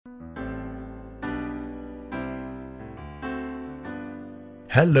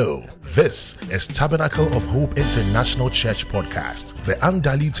Hello, this is Tabernacle of Hope International Church Podcast, the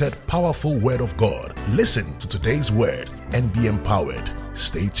undiluted, powerful Word of God. Listen to today's word and be empowered.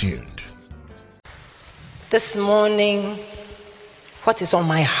 Stay tuned. This morning, what is on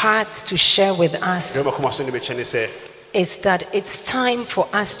my heart to share with us is that it's time for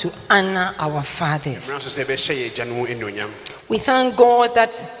us to honor our fathers. We thank God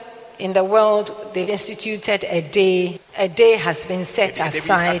that in the world, they've instituted a day. A day has been set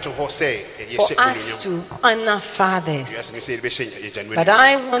aside for us to honor fathers. But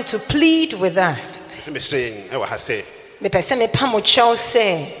I want to plead with us. I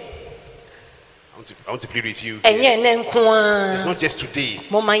want to plead with you. It's not just today.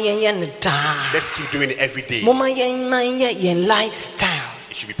 Let's keep doing it every day.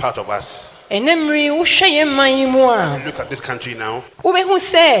 It should be part of us. Look Look at this country now. You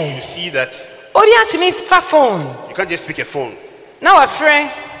see that you can't just pick a phone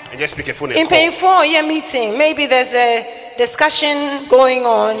and just pick a phone and call. meeting, maybe there's a discussion going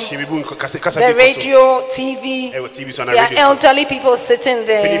on. The radio, TV, there are elderly people sitting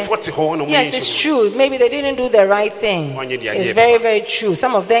there. Yes, it's true. Maybe they didn't do the right thing. It's very, very true.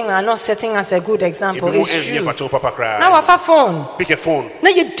 Some of them are not setting us a good example. It's true. Now a phone. Pick a phone. Now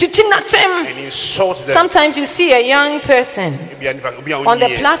you teaching them. And insult them. Sometimes you see a young person on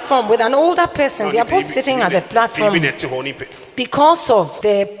the platform with an older person. They are both sitting at the platform because of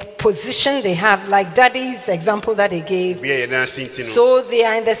the position they have, like Daddy's example that he gave. So they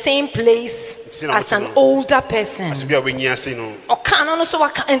are in the same place as an older person. And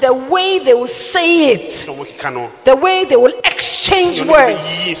the way they will say it, the way they will exchange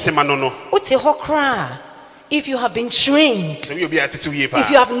words. If you have been trained, if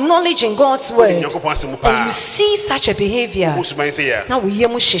you have knowledge in God's word, and you see such a behavior, now we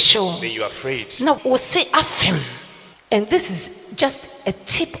then you are afraid. now we say afim. And this is just a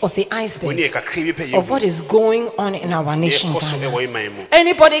tip of the iceberg of what is going on in our nation.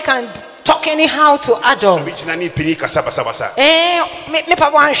 Anybody can talk anyhow to adults.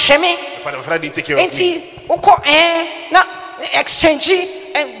 Exchange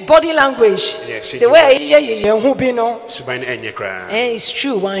and body language. The way it's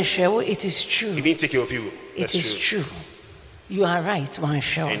true, one show. It is true. He didn't take care of you. It is true. You are right, one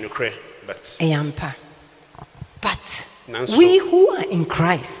show. But we who are in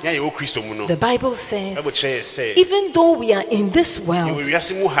Christ, the Bible says, even though we are in this world,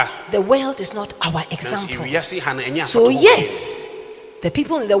 the world is not our example. So yes, the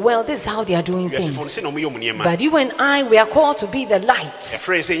people in the world, this is how they are doing things. But you and I, we are called to be the light.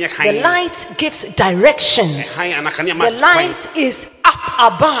 The light gives direction. The light is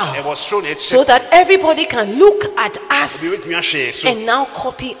up above, so that everybody can look at us and now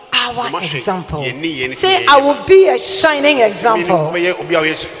copy our example. Say, I will be a shining example.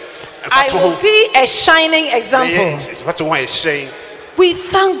 I will be a shining example. We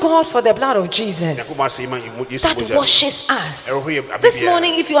thank God for the blood of Jesus that washes us. This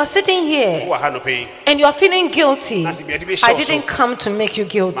morning, if you are sitting here and you are feeling guilty, I didn't come to make you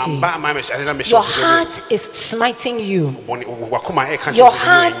guilty. Your heart is smiting you. Your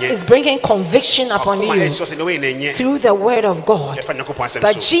heart is bringing conviction upon you through the word of God.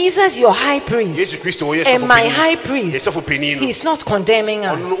 But Jesus, your high priest, and my high priest, he's not condemning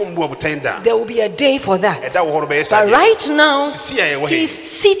us. There will be a day for that. But right now, he's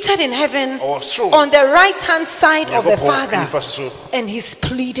seated in heaven on the right hand side of the Father, and he's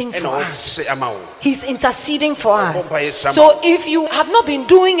pleading for us. He's interceding for us. So if you have not been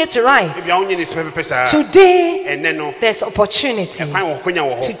doing it right, today there's opportunity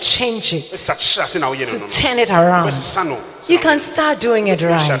to change it, to turn it around. You can start doing it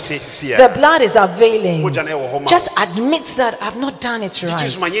right. The blood is availing. Just admit that I've not done it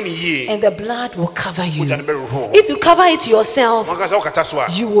right, and the blood will cover you. If you cover it yourself,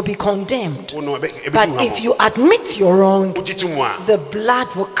 you will be condemned. But if you admit you're wrong, the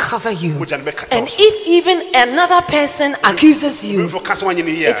blood will cover you. And if even another person accuses you,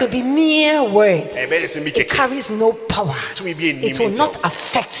 it will be mere words. It carries no power. It will not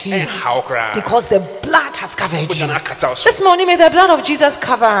affect you because the blood has covered you. This morning, may the blood of Jesus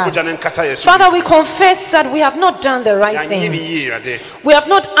cover us. Father, we confess that we have not done the right thing. We have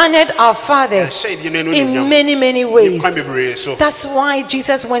not honored our fathers in many, many ways. That's why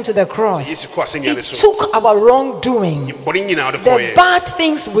Jesus went to the cross. He took our wrongdoing, the bad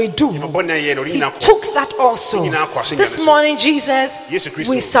things we do. He took that also. This morning, Jesus,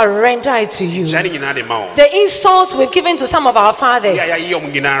 we surrender it to you. The insults we've given to some of our fathers,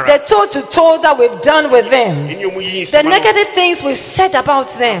 the toe-to-toe that we've done with them, the negative things we've said about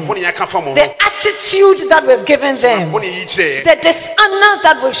them, the attitude that we've given them, the dishonor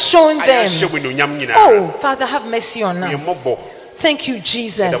that we've shown them. Oh, Father, have mercy on us. Thank you,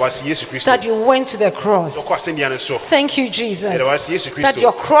 Jesus, that you went to the cross. Thank you, Jesus, that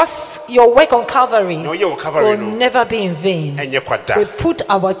your cross, your work on Calvary will never be in vain. We put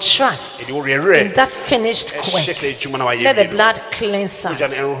our trust in that finished work. Let the blood cleanse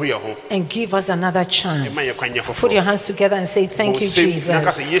us and give us another chance. Put your hands together and say, thank you, Jesus.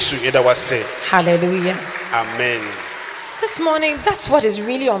 Hallelujah. Amen. This morning, that's what is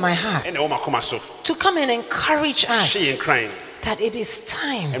really on my heart. To come and encourage us that it is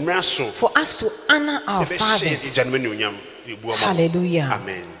time for us to honor our fathers. Hallelujah.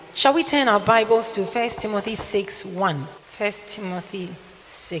 Amen. Shall we turn our Bibles to 1 Timothy 6:1? 1 Timothy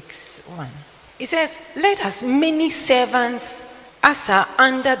 6:1. It says, let as many servants as are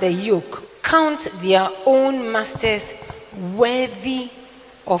under the yoke count their own masters worthy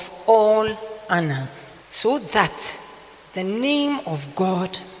of all honor, so that the name of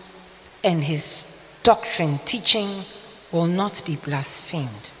God and his doctrine, teaching, will not be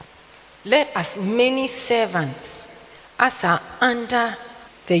blasphemed. Let as many servants as are under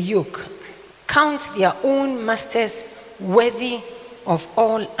the yoke count their own masters worthy of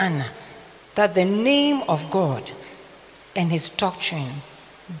all honor, that the name of God and his doctrine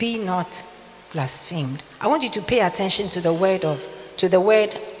be not blasphemed. I want you to pay attention to the word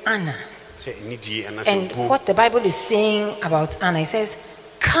honor. And what the Bible is saying about honor. It says,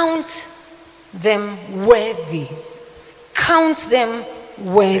 count them worthy. Count them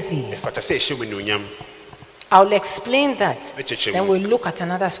worthy. I'll explain that. Then we'll look at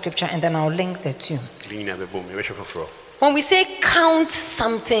another scripture and then I'll link the two. When we say count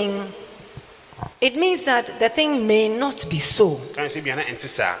something, it means that the thing may not be so.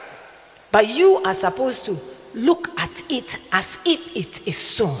 But you are supposed to look at it as if it is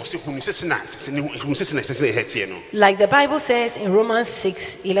so. Like the Bible says in Romans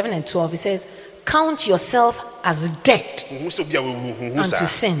 6:11 and 12, it says, count yourself as dead unto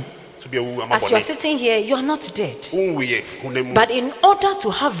sin. As you are sitting here, you are not dead. But in order to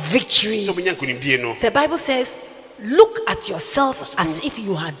have victory, the Bible says, look at yourself as if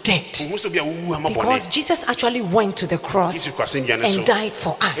you are dead. Because Jesus actually went to the cross and died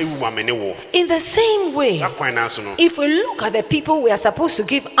for us. In the same way, if we look at the people we are supposed to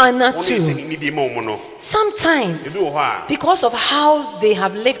give honor to, sometimes because of how they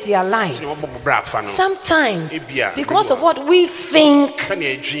have lived their lives, sometimes because of what we think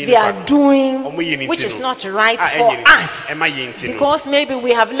they are doing, which is not right for us, because maybe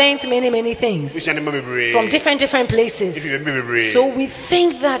we have learned many things from different places. So we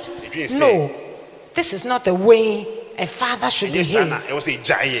think that no, this is not the way a father should behave.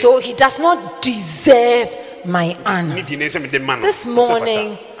 So he does not deserve my honor. This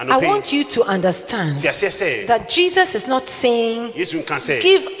morning, I want you to understand that Jesus is not saying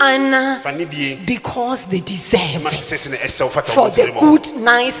give honor because they deserve it, for the good,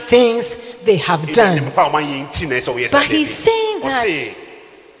 nice things they have done. But he's saying that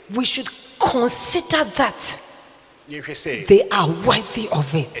we should consider that they are worthy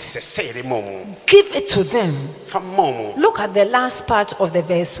of it. Give it to them. Look at the last part of the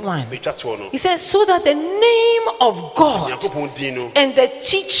verse 1. He says, so that the name of God and the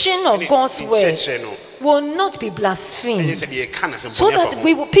teaching of God's word will not be blasphemed. So that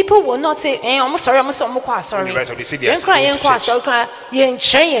people will not say, I'm sorry.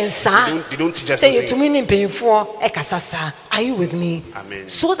 They don't teach us those things. Are you with me? Amen.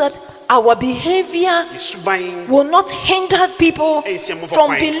 So that our behavior will not hinder people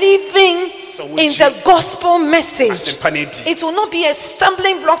from believing in the gospel message. It will not be a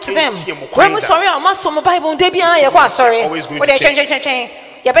stumbling block to them. Always going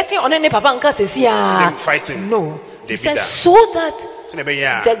to fighting. No. He says so that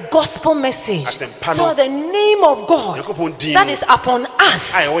the gospel message, so the name of God that is upon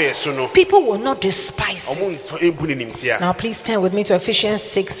us, people will not despise it. Now please turn with me to Ephesians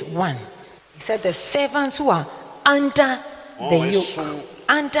 6:1. He said the servants who are under the yoke,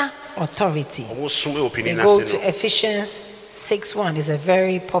 under authority. We go to Ephesians 6:1. It's a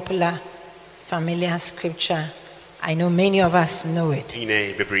very popular, familiar scripture. I know many of us know it.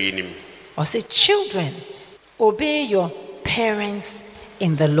 Or say, children, obey your parents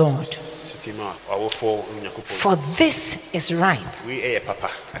in the Lord, for this is right.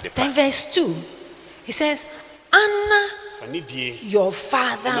 Then verse 2, he says, honor your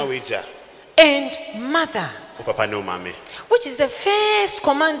father and mother, which is the first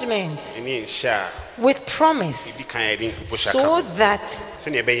commandment with promise, so that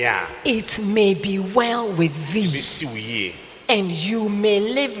it may be well with thee and you may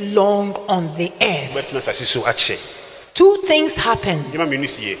live long on the earth. Two things happen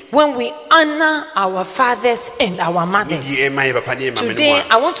when we honor our fathers and our mothers. Today,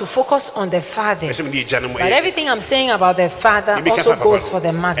 I want to focus on the fathers. But everything I'm saying about the father also goes for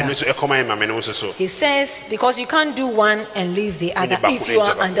the mother. He says, because you can't do one and leave the other if you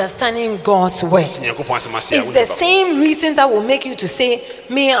are understanding God's word. It's the same reason that will make you to say,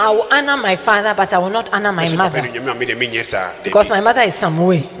 me, I will honor my father, but I will not honor my mother. Because my mother is some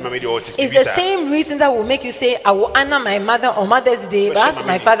way. It's the same reason that will make you say, I will honor my mother on Mother's Day, but ask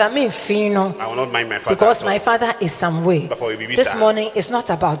my father, me fino. I will not mind my father because my father is some way. This morning is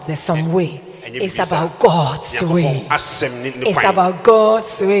not about the some way. It's about God's way. It's about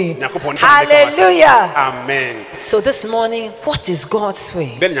God's way. Hallelujah. Amen. So this morning, what is God's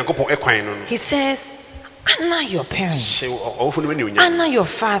way? He says, honor your parents, honor your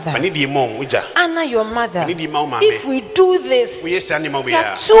father, honor your mother. If we do this, there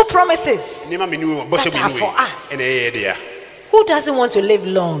are two promises that are for us. Who doesn't want to live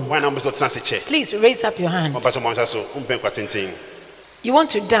long? Please raise up your hand. You want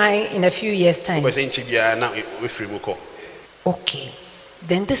to die in a few years' time. Okay.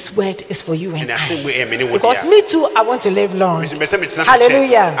 Then this word is for you and I. Because me too, I want to live long.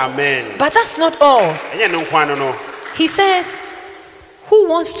 Hallelujah. Amen. But that's not all. He says, who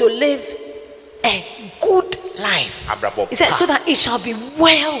wants to live a good life? He says, so that it shall be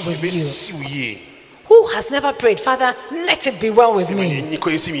well with you. Who has never prayed, Father, let it be well with me?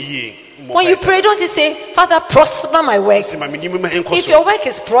 When you pray, don't you say, Father, prosper my work? If your work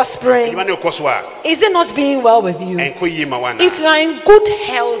is prospering, is it not being well with you? If you are in good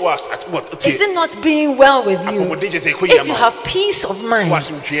health, is it not being well with you? If you have peace of mind,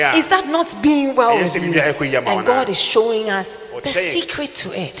 is that not being well with you? And God is showing us the secret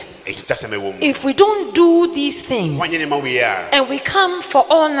to it. If we don't do these things and we come for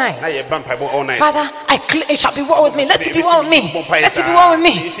all night, Father, it shall be well with me. Let it be well with me. Let it be well with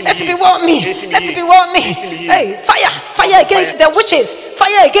me. Let it be well with me. Let it be well with me. Hey, fire against the witches.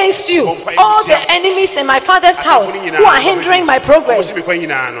 Fire against you. All the enemies in my father's house who are hindering my progress.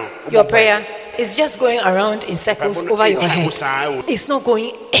 Your prayer is just going around in circles over your head. It's not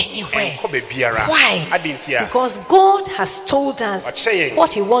going anywhere. Why? Because God has told us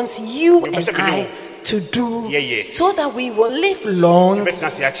what He wants you and I to do, so that we will live long,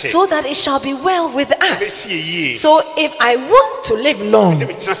 so that it shall be well with us. So if I want to live long,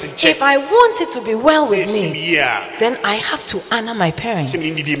 if I want it to be well with me, then I have to honor my parents.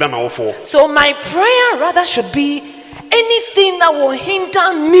 So my prayer rather should be, anything that will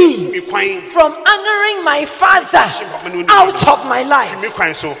hinder me from honoring my father out of my life.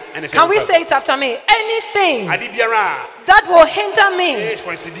 Can we say it after me? Anything that will hinder me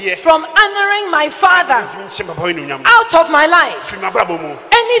from honoring my father out of my life.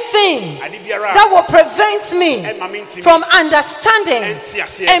 Anything that will prevent me from understanding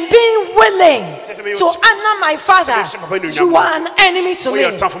and being willing to honor my father, you are an enemy to me.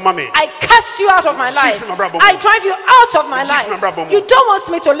 I cast you out of my life. I drive you out of my life. You don't want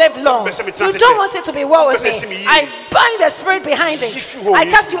me to live long. You don't want it to be well with me. I bind the spirit behind it. I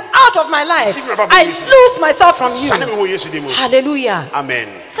cast you out of my life. I lose myself from you. Hallelujah. Amen.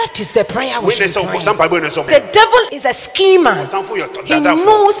 That is the prayer we should pray. The devil is a schemer. He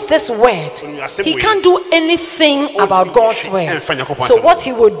knows this word. He can't do anything about God's word. So what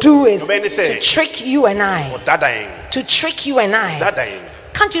he will do is to trick you and I. To trick you and I.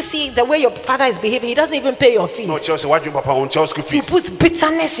 Can't you see the way your father is behaving? He doesn't even pay your fees. He puts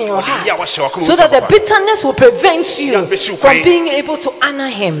bitterness in your heart, so that the bitterness will prevent you from being able to honor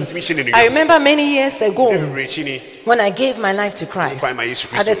him. I remember many years ago when I gave my life to Christ.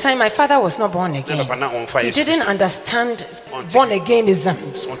 At the time, my father was not born again. He didn't understand born againism.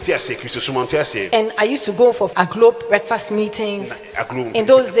 And I used to go for Aglo breakfast meetings. In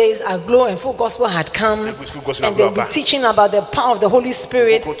those days, Aglo and Full Gospel had come, and they would be teaching about the power of the Holy Spirit.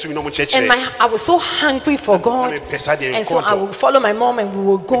 And I was so hungry for God, and so I would follow my mom and we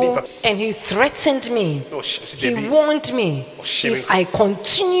would go. And he threatened me. He warned me, if I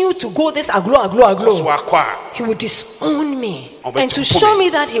continue to go this aglo, he would disown me. And to show me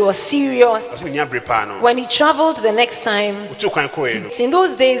that he was serious, when he traveled the next time, in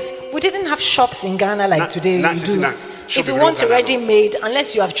those days we didn't have shops in Ghana like today we do. If you want a ready-made,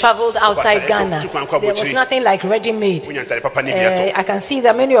 unless you have traveled outside Ghana, there was nothing like ready-made. I can see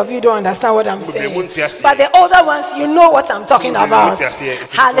that many of you don't understand what I'm saying. But the older ones, you know what I'm talking about.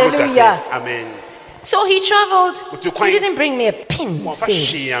 Hallelujah. Amen. So he traveled. He didn't bring me a pin,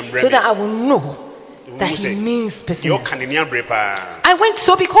 so that I will know that he means business. I went,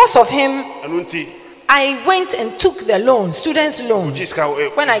 so because of him, I went and took the loan, student's loan,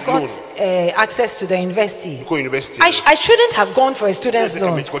 when I got access to the university. I shouldn't have gone for a student's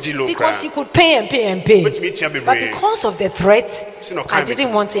loan because you could pay and pay and pay. But because of the threat, I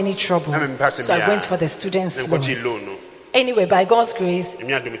didn't want any trouble. So I went for the student's loan. Anyway, by God's grace,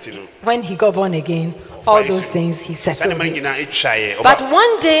 when he got born again, all those things he settled it. But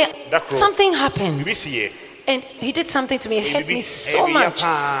one day, something happened. And he did something to me. It hurt me so much.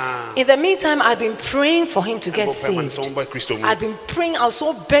 In the meantime, I'd been praying for him to get saved. I'd been praying. I was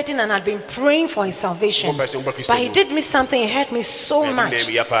so burdened and I'd been praying for his salvation. But he did me something. It hurt me so much.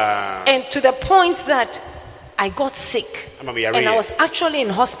 And to the point that I got sick. And I was actually in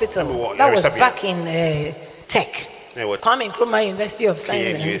hospital. That was back in Tech. Kwame Nkrumah University of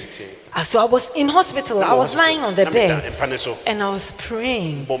Science. So I was in hospital. I was lying on the bed and I was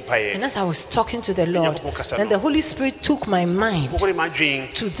praying. And as I was talking to the Lord, then the Holy Spirit took my mind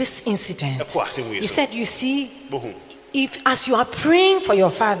to this incident. He said, you see, if as you are praying for your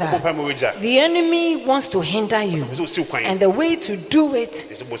father, the enemy wants to hinder you, and the way to do it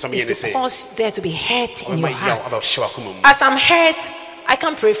is to cause there to be hurt in your heart. As I'm hurt, I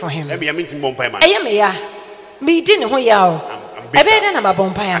can't pray for him. I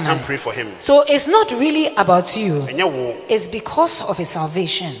can't pray for him. So it's not really about you. It's because of his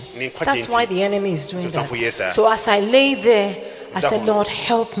salvation. That's why the enemy is doing that. So as I lay there, I said, Lord,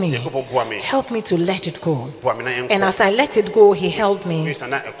 help me. Help me to let it go. And as I let it go, he helped me.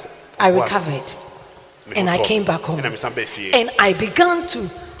 I recovered. And I came back home. And I began to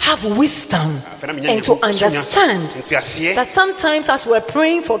have wisdom and to understand that sometimes as we're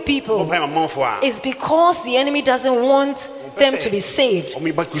praying for people, it's because the enemy doesn't want them to be saved.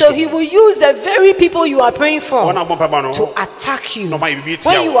 So he will use the very people you are praying for to attack you.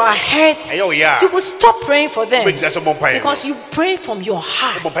 When you are hurt, you will stop praying for them because you pray from your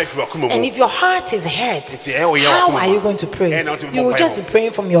heart. And if your heart is hurt, how are you going to pray? You will just be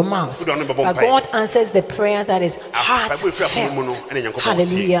praying from your mouth. But God answers the prayer that is heartfelt.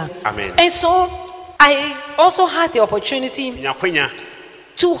 Hallelujah. Amen. And so I also had the opportunity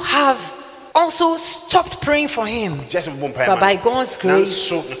to have also stopped praying for him. But by God's grace,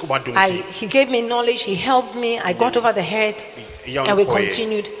 he gave me knowledge, he helped me, I got over the hurt, and we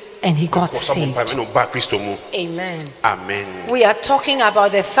continued, and he got saved. Amen. Amen. We are talking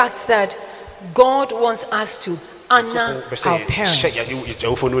about the fact that God wants us to honor our parents.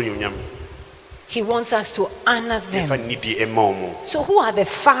 He wants us to honor them. So who are the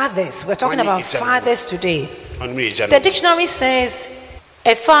fathers? We're talking about fathers today. The dictionary says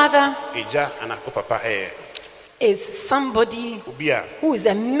a father is somebody who is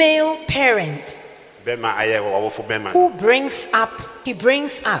a male parent who brings up, he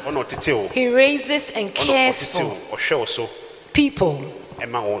raises and cares for people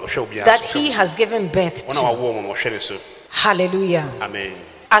that he has given birth to. Hallelujah. Amen.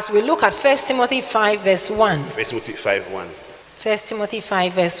 As we look at 1 Timothy 5 verse 1. 1 Timothy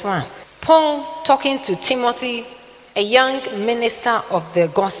 5 verse 1. Paul, talking to Timothy, a young minister of the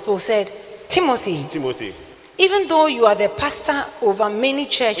gospel, said, Timothy, even though you are the pastor over many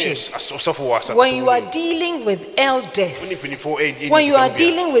churches, when you are dealing with elders, when you are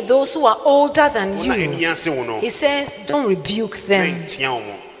dealing with those who are older than you, he says, don't rebuke them.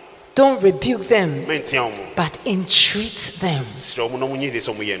 Don't rebuke them, but entreat them.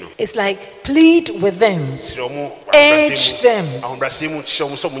 It's like plead with them, urge them,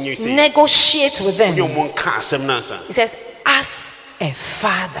 negotiate with them. He says, as a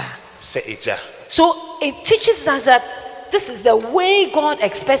father. So it teaches us that this is the way God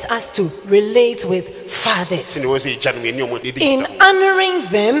expects us to relate with fathers. In honoring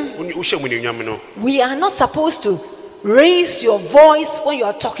them, we are not supposed to raise your voice when you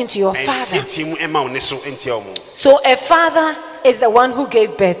are talking to your father. So a father is the one who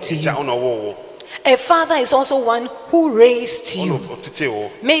gave birth to you. A father is also one who raised you.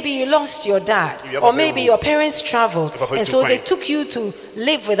 Maybe you lost your dad, or maybe your parents traveled, and so they took you to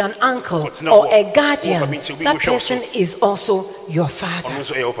live with an uncle or a guardian. That person is also your father.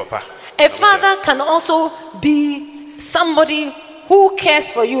 A father can also be somebody who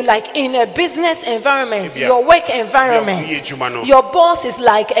cares for you, like in a business environment, your work environment. Your boss is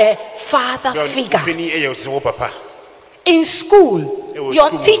like a father figure. In school, your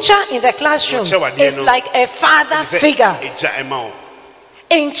teacher in the classroom is like a father figure.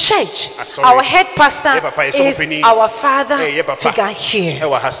 In church, our head pastor is our father figure here.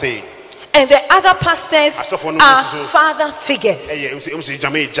 And the other pastors are father figures.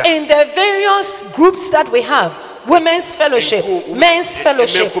 In the various groups that we have, women's fellowship, men's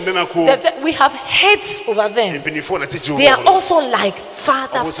fellowship. We have heads over them. They are also like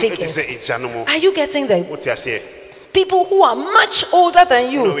father figures. Are you getting the people who are much older than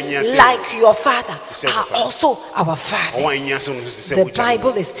you, like your father, are also our fathers? The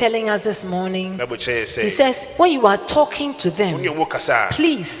Bible is telling us this morning. He says, when you are talking to them,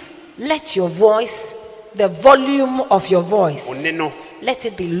 please let your voice, the volume of your voice, let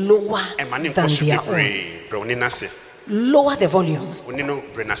it be lower than their own. Lower the volume.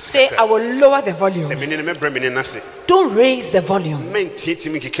 Say, I will lower the volume. Don't raise the volume.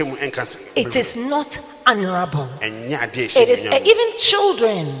 It is not honorable. It is even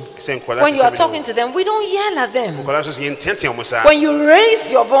children. When you are talking to them, we don't yell at them. When you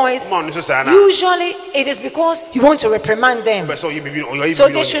raise your voice, usually it is because you want to reprimand them. So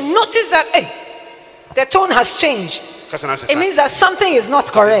they should notice that, hey, the tone has changed. It means that something is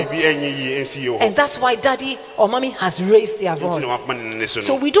not correct. And that's why daddy or mommy has raised their voice.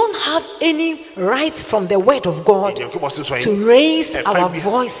 So we don't have any right from the word of God to raise our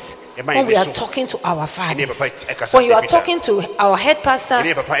voice when we are talking to our fathers. When you are talking to our head pastor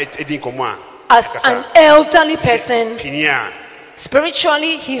as an elderly person,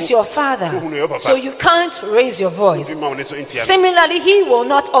 spiritually, he's your father, so you can't raise your voice. Similarly, he will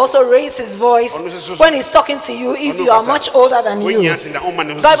not also raise his voice when he's talking to you if you are much older than you.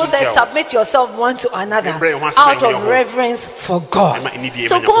 The Bible says, submit yourself one to another out of reverence for God.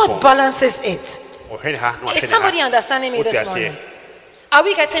 So God balances it. Is somebody understanding me this morning? Are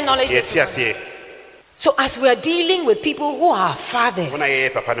we getting knowledge this morning? So as we are dealing with people who are fathers,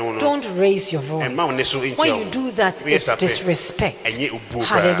 don't raise your voice. When you do that, it's disrespect.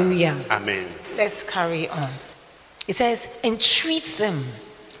 Hallelujah. Amen. Let's carry on. It says, entreat them,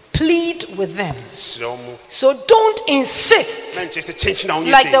 plead with them. So don't insist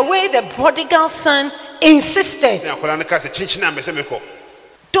like the way the prodigal son insisted.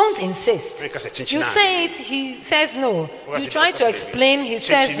 Don't insist. You say it, he says no. You try to explain, he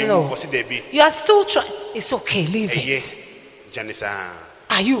says no. You are still trying. It's okay, leave it.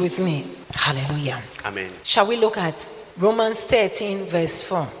 Are you with me? Hallelujah. Amen. Shall we look at Romans 13 verse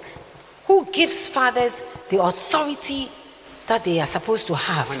 4? Who gives fathers the authority that they are supposed to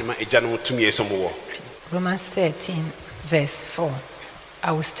have? Romans 13 verse 4.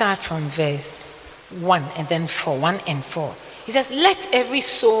 I will start from verse 1 and then 4. 1 and 4. He says, let every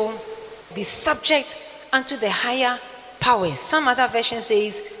soul be subject unto the higher powers. Some other version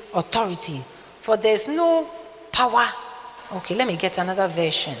says authority. For there's no power. Okay, let me get another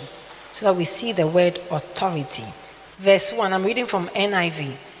version so that we see the word authority. Verse 1, I'm reading from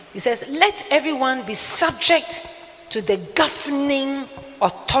NIV. It says, let everyone be subject to the governing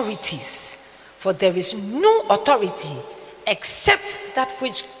authorities. For there is no authority except that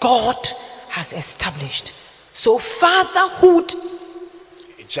which God has established. So fatherhood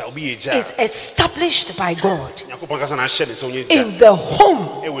is established by God in the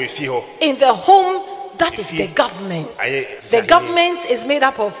home. In the home, that is the government. The government is made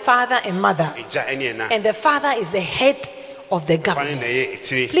up of father and mother, and the father is the head of the government.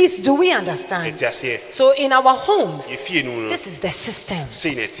 Please, do we understand? So in our homes, this is the system.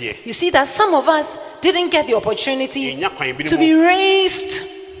 You see that some of us didn't get the opportunity to be raised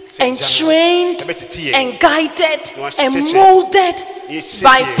and trained and guided and molded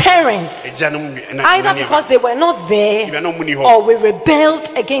by parents, either because they were not there or we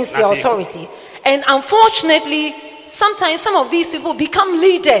rebelled against the authority. And unfortunately, sometimes some of these people become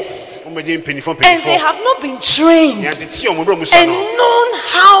leaders and they have not been trained and known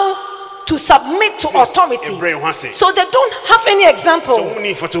how to submit to authority, so they don't have any example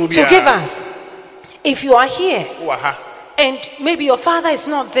to give us. If you are here and maybe your father is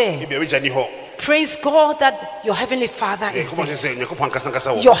not there, praise God that your heavenly Father is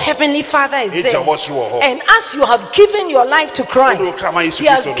there. Your heavenly Father is there. And as you have given your life to Christ, He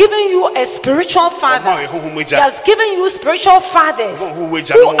has given you a spiritual father. He has given you spiritual fathers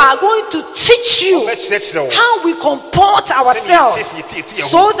who are going to teach you how we comport ourselves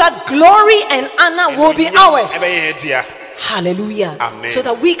so that glory and honor will be ours. Hallelujah. Amen. So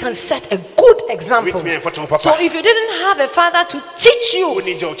that we can set a good example. So if you didn't have a father to teach you,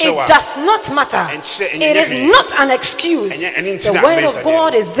 it does not matter. It is not an excuse. The word of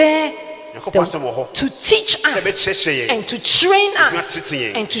God is there to teach us and to train us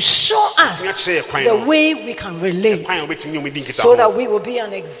and to show us the way we can relate, so that we will be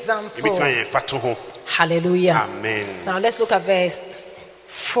an example. Hallelujah. Amen. Now let's look at verse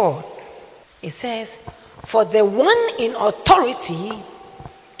 4. It says, for the one in authority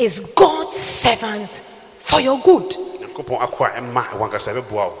is God's servant for your good.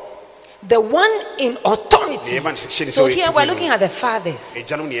 the one in authority. So here we're looking at the fathers.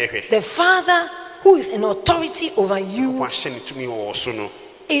 The father who is in authority over you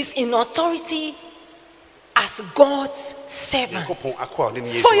is in authority as God's servant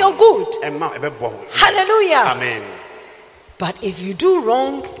for your good. Hallelujah. Amen. But if you do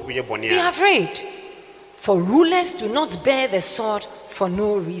wrong, be afraid. For rulers do not bear the sword for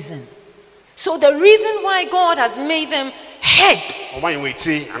no reason. So the reason why God has made them head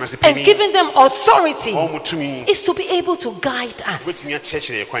and given them authority is to be able to guide us,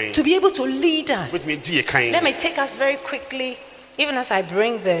 to be able to lead us. Let me take us very quickly, even as I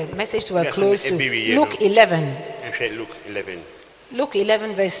bring the message to a close, to Luke 11. Luke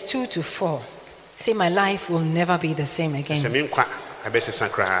 11 verse 2 to 4. Say, my life will never be the same again.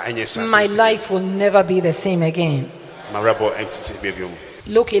 My life will never be the same again.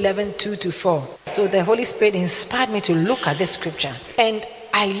 Luke 11, 2 to 4. So the Holy Spirit inspired me to look at this scripture. And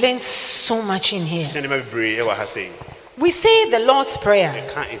I learned so much in here. We say the Lord's Prayer,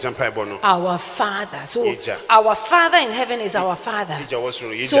 our Father. So our Father in heaven is our Father.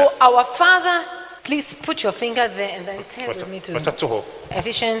 So our Father, please put your finger there and then turn with me to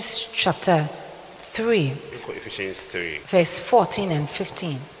Ephesians chapter 3. Verse 14 and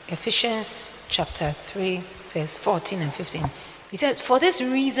 15. Ephesians chapter 3, verse 14 and 15. He says, for this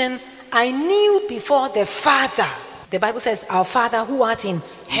reason I kneel before the Father. The Bible says, our Father who art in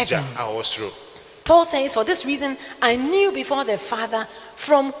heaven. Paul says, for this reason I kneel before the Father,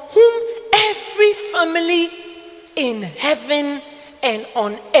 from whom every family in heaven and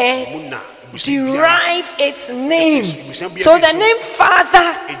on earth derive its name. So the name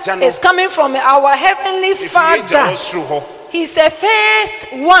Father is coming from our heavenly Father. He's the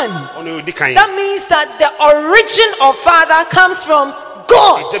first one. That means that the origin of Father comes from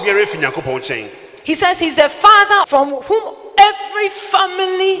God. He says he's the Father from whom every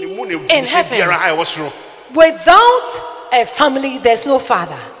family in heaven. Without a family, there's no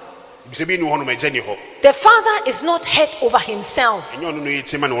Father. The Father is not head over himself.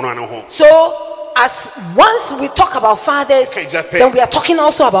 So, as once we talk about fathers, then we are talking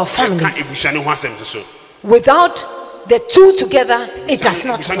also about families. Without the two together, it does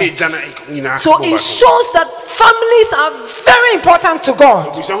not work. So it shows that families are very important to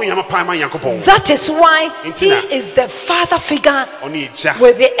God. That is why He is the father figure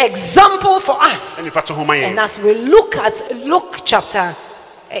with the example for us. And as we look at Luke chapter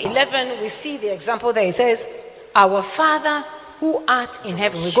 11, we see the example there. It says, our Father who art in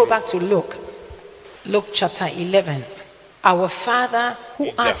heaven. We go back to Luke chapter 11. Our Father who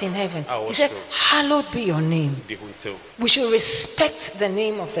art in heaven. He said, hallowed be your name. We should respect the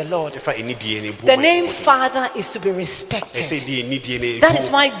name of the Lord. The name Father is to be respected. That is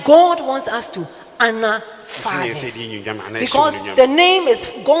why God wants us to honor fathers. Because the name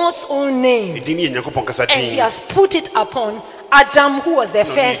is God's own name. And He has put it upon Adam, who was the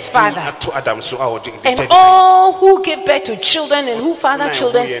first father. And all who give birth to children and who father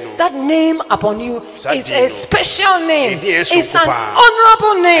children, that name upon you is a special name. It's an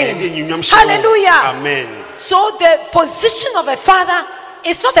honorable name. Hallelujah. Amen. So the position of a father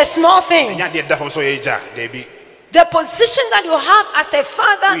is not a small thing. The position that you have as a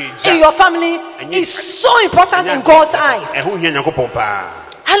father in your family is so important in God's eyes.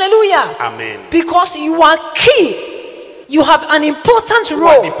 Hallelujah. Amen. Because you are key. You have an important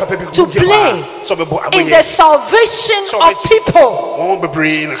role to play in the salvation of people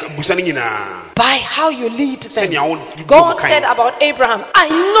by how you lead them. God said about Abraham, I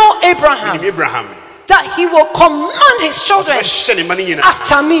know Abraham, that he will command his children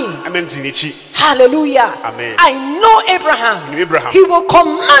after me. Hallelujah. Amen. I know Abraham. He will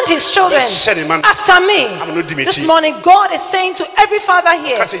command his children after me. This morning God is saying to every father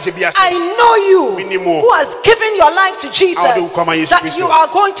here, I know you who has given your life to Jesus, that you are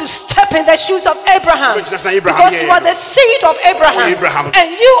going to step in the shoes of Abraham, because you are the seed of Abraham,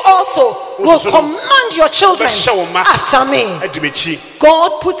 and you also will command your children after me.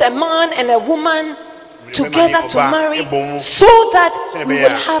 God puts a man and a woman together to marry so that we will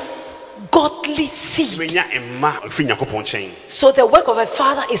have godly seed. So the work of a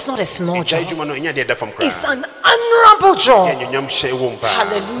father is not a small job. It's an honorable job.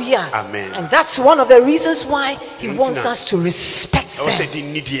 Hallelujah. Amen. And that's one of the reasons why He wants us to respect them.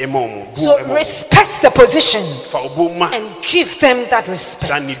 So respect the position and give them that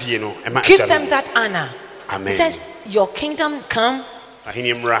respect. Give them that honor. He says, your kingdom come,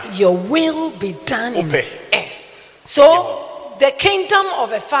 your will be done in the earth. So the kingdom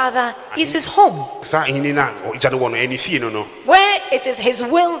of a father is his home, where it is his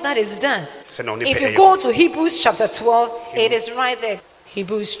will that is done. If you go to Hebrews chapter 12, it is right there.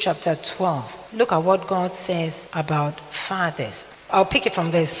 Hebrews chapter 12. Look at what God says about fathers. I'll pick it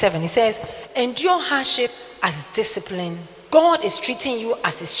from verse 7. He says, endure hardship as discipline. God is treating you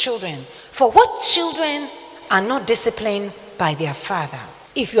as his children. For what children are not disciplined by their father?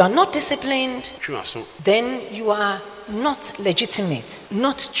 If you are not disciplined, then you are not legitimate,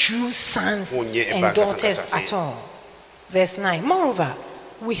 not true sons and daughters at all. Verse 9. Moreover,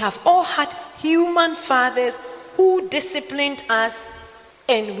 we have all had human fathers who disciplined us,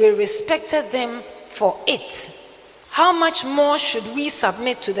 and we respected them for it. How much more should we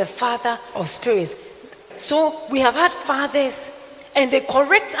submit to the Father of spirits? So we have had fathers, and they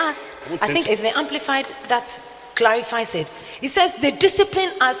correct us. I think it's the Amplified that clarifies it. It says they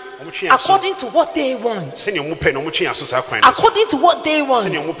discipline us according to what they want. According to what they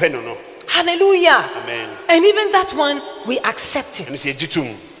want. Hallelujah. Amen. And even that one, we accept it.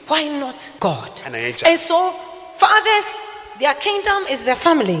 Why not God? And so, fathers, their kingdom is their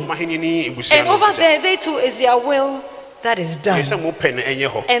family. And over there, they too is their will that is done.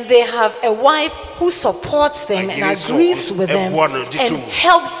 And they have a wife who supports them and agrees with them and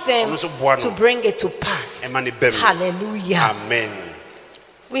helps them to bring it to pass. Hallelujah. Amen.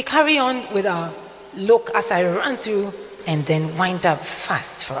 We carry on with our look as I run through and then wind up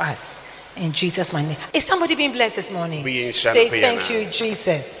fast for us. In Jesus' name. Is somebody being blessed this morning? Say thank you,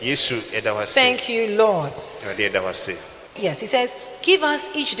 Jesus. Thank you, Lord. Yes, he says, give us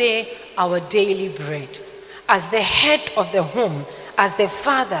each day our daily bread. As the head of the home, as the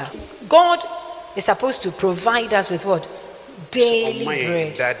father, God is supposed to provide us with what? Daily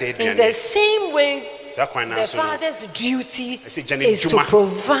bread. In the same way, the father's duty is to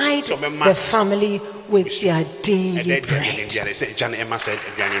provide the family with their daily bread.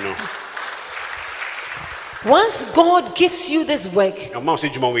 Once God gives you this work,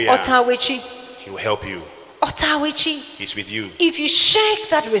 Otawechi, he will help you. Otawechi, he's with you. If you shake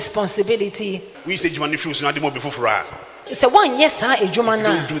that responsibility, we say it's a one yes, if you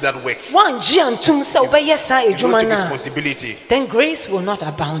don't do that work, one giantum so by yes, responsibility, then grace will not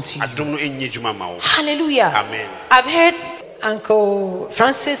abound to you. Hallelujah. Amen. I've heard Uncle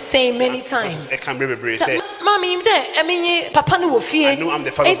Francis say many times, Mommy, I mean, Papa no fear. I know I'm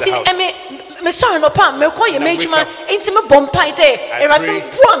the father of the house. Me sorry no pa me call you mejuma enti me bompai de erasim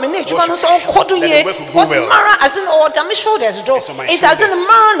bua me na ejuma no so kodo ye was mara as in order me shoulders do it as in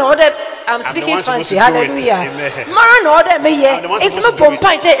man order I'm speaking fancy. Hallelujah. Mara no order me ye enti me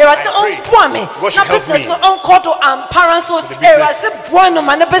bompai de erasim on bua me na business no on kodo am parents so erasim bua no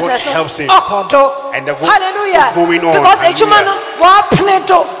man business no kodo. Hallelujah. Because ejuma no wa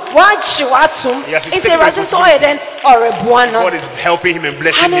pnedo God is helping him and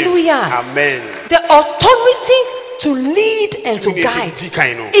blessing Hallelujah. him. Amen. The authority to lead and to guide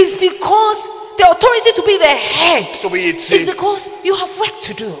is because the authority to be the head is because you have work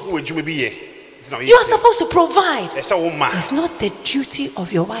to do. You are supposed to provide. It's not the duty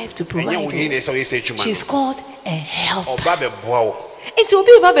of your wife to provide. She's called a helper.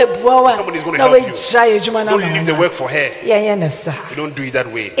 Somebody's going to help you. Don't leave the work for her. You don't do it that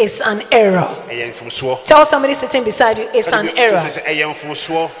way. It's an error. Tell somebody sitting beside you, it's an error.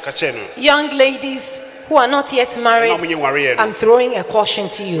 Young ladies who are not yet married, I'm throwing a caution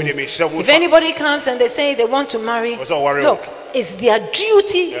to you. If anybody comes and they say they want to marry, look, it's their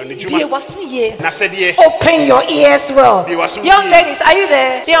duty. Open your ears well. Young ladies, are you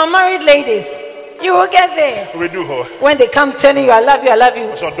there? The unmarried ladies. You will get there. When they come telling you, I love you, I love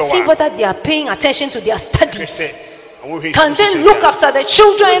you. See whether they are paying attention to their studies. Can they look after the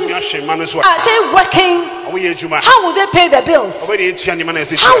children? Are they working? How will they pay the bills?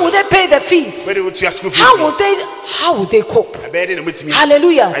 How will they pay the fees? How will they cope?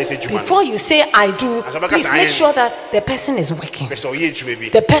 Hallelujah. Before you say I do, please make sure that the person is working.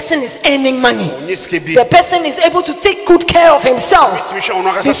 The person is earning money. The person is able to take good care of himself.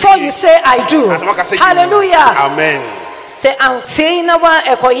 Before you say I do. Hallelujah. Amen. Say I'm saying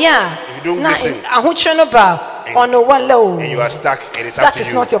if you don't listen, and you are stuck, and it's up that to is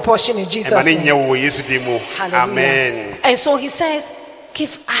you. not your portion in Jesus' name. Amen. And so he says,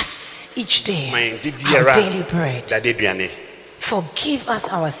 give us each day our daily bread. Forgive us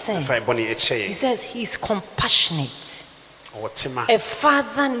our sins. He says he's compassionate. A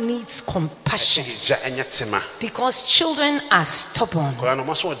father needs compassion because children are stubborn.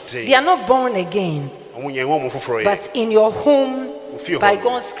 They are not born again. But in your home, by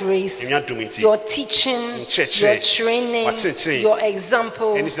God's grace, your teaching, your training, your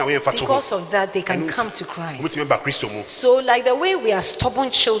example, because of that they can come to Christ. So like the way we are stubborn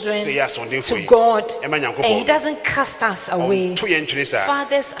children to God and He doesn't cast us away,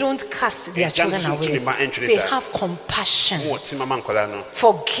 fathers don't cast their children away. They have compassion.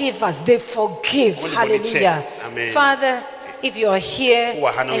 Forgive us. They forgive. Hallelujah. Father, if you are here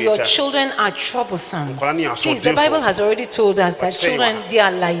and your children are troublesome, please, the Bible has already told us that children, they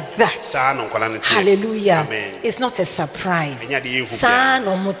are like that. Hallelujah. Amen. It's not a surprise. That's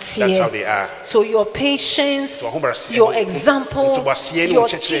how they are. So your patience, your example, your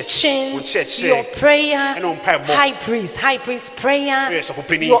teaching, your prayer, high priest prayer,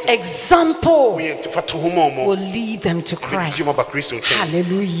 your example will lead them to Christ.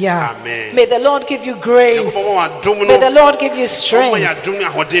 Hallelujah. Amen. May the Lord give you grace. May the Lord give you strength.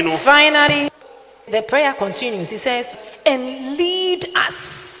 Finally, the prayer continues. He says, and lead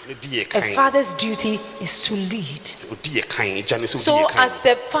us. A father's duty is to lead. So as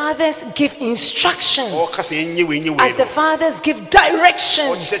the fathers give instructions, as the fathers give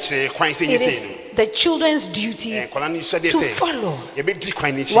directions, it is the children's duty to follow.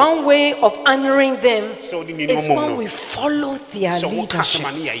 One way of honoring them is when we follow their leadership,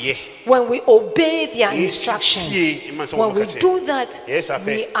 when we obey their instructions. When we do that,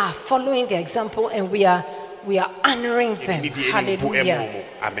 we are following the example and we are honoring them. Hallelujah.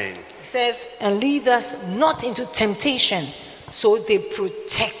 Amen. It says, and lead us not into temptation. So they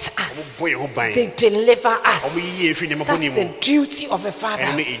protect us. They deliver us. That's the duty of a father.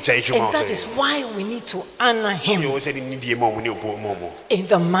 And that is why we need to honor him. In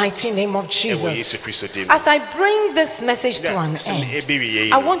the mighty name of Jesus. As I bring this message to an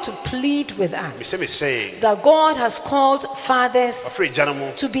end, I want to plead with us that God has called fathers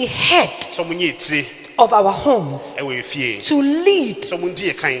to be head of our homes, to lead,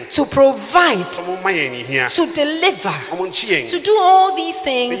 to provide, to deliver, to do all these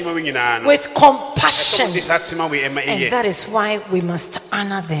things with compassion. And that is why we must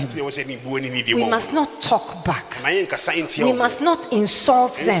honor them. We must not talk back. We must not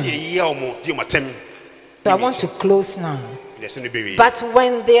insult them. So I want to close now. But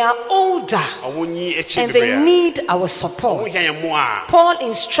when they are older and they need our support, Paul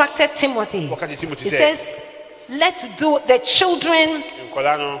instructed Timothy. He says, let the children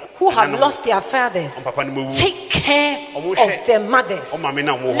who have lost their fathers take care of their mothers.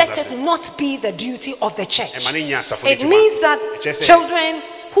 Let it not be the duty of the church. It means that children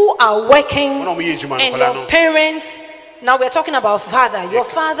who are working and your parents, now we're talking about father, your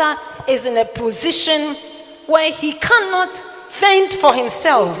father is in a position where he cannot fend for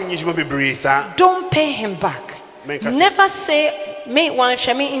himself. Don't pay him back. Never say, that's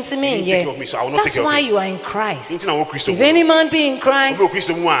why you are in Christ. If any man be in Christ,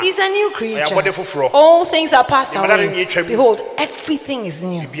 he's a new creature. All things are passed away. Behold, everything is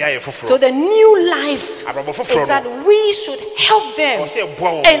new. So the new life is that we should help them.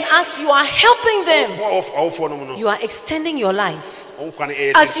 And as you are helping them, you are extending your life.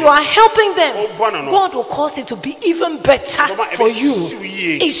 As you are helping them, God will cause it to be even better for you.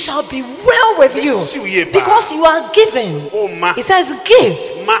 It shall be well with you because you are giving. It says give,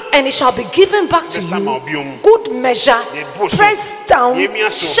 and it shall be given back to you. Good measure, pressed down,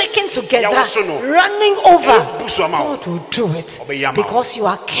 shaken together, running over. God will do it because you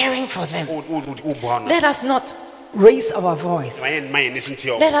are caring for them. Let us not raise our voice.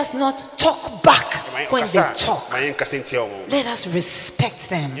 Let us not talk back when they talk. Let us respect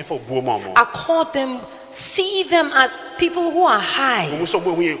them. Accord them, see them as people who are high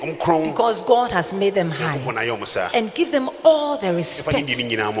because God has made them high, and give them all the respect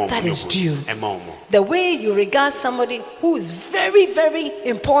that is due. The way you regard somebody who is very, very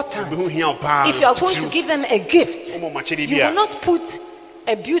important, if you are going to give them a gift, you will not put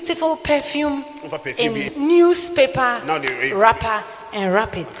a beautiful perfume in newspaper wrapper and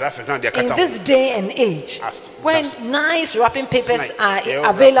wrap it. In this day and age, when nice wrapping papers are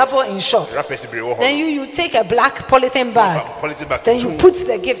available in shops, then you take a black polythene bag, then you put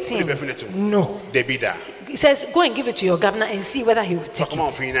the gift in. No. He says, go and give it to your governor and see whether he will take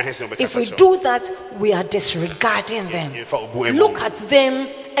it. If we do that, we are disregarding them. Look at them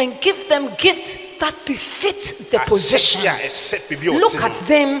and give them gifts that befit the position. Look at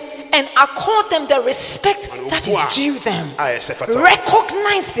them and accord them the respect that is due them.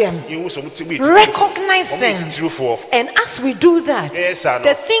 Recognize them. Recognize them. And as we do that,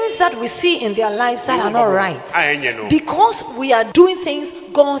 the things that we see in their lives that are not right, because we are doing things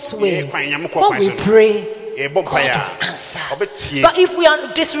God's way, what we pray God will answer. But if we are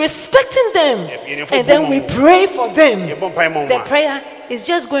disrespecting them and then we pray for them, the prayer is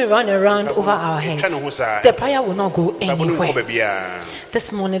just going round and round over our heads. The prayer will not go anywhere.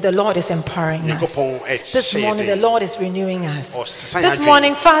 This morning the Lord is empowering us. This morning the Lord is renewing us. This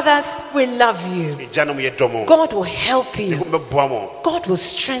morning, fathers, we love you. God will help you. God will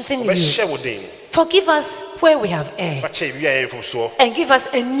strengthen you. Forgive us where we have erred and give us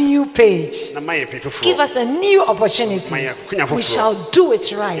a new page. Give us a new opportunity. We shall do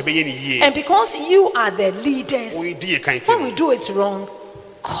it right. And because you are the leaders, when we do it wrong,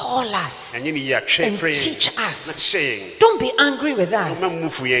 call us and teach us. Don't be angry with us.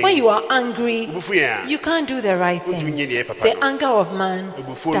 When you are angry, you can't do the right thing. The anger of man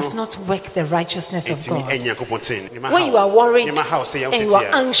does not work the righteousness of God. When you are worried and you are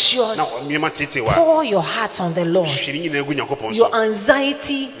anxious, pour your heart on the Lord. Your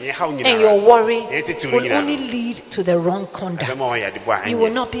anxiety and your worry will only lead to the wrong conduct. You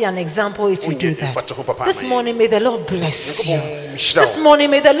will not be an example if you do that. This morning, may the Lord bless you. This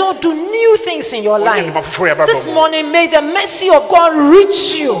morning, may the Lord do new things in your life. This morning, may the mercy of God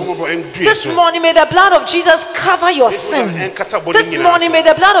reach you. This morning, may the blood of Jesus cover your sin. This morning, may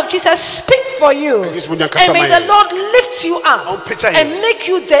the blood of Jesus speak for you. And may the Lord lift you up and make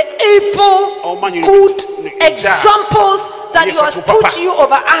you the able, good examples that He has put you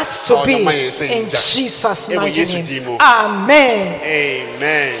over us to be. In Jesus' mighty name. Amen.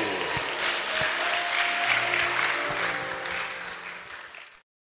 Amen.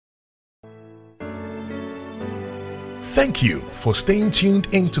 Thank you for staying tuned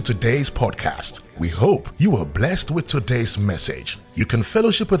into today's podcast. We hope you were blessed with today's message. You can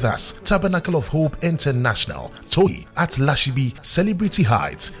fellowship with us, Tabernacle of Hope International, Tohi at Lashibi, Celebrity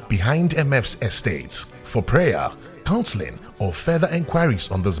Heights, behind MF's estate. For prayer, counseling, or further inquiries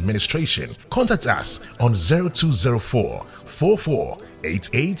on this ministration, contact us on 0204 44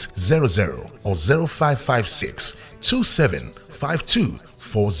 8800 or 0556 275240.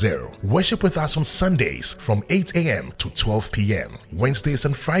 Worship with us on Sundays from 8 a.m. to 12 p.m. Wednesdays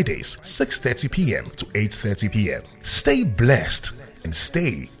and Fridays, 6:30 p.m. to 8:30 p.m. Stay blessed and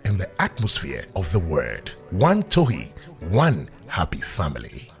stay in the atmosphere of the Word. One Tohi, one happy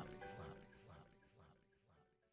family.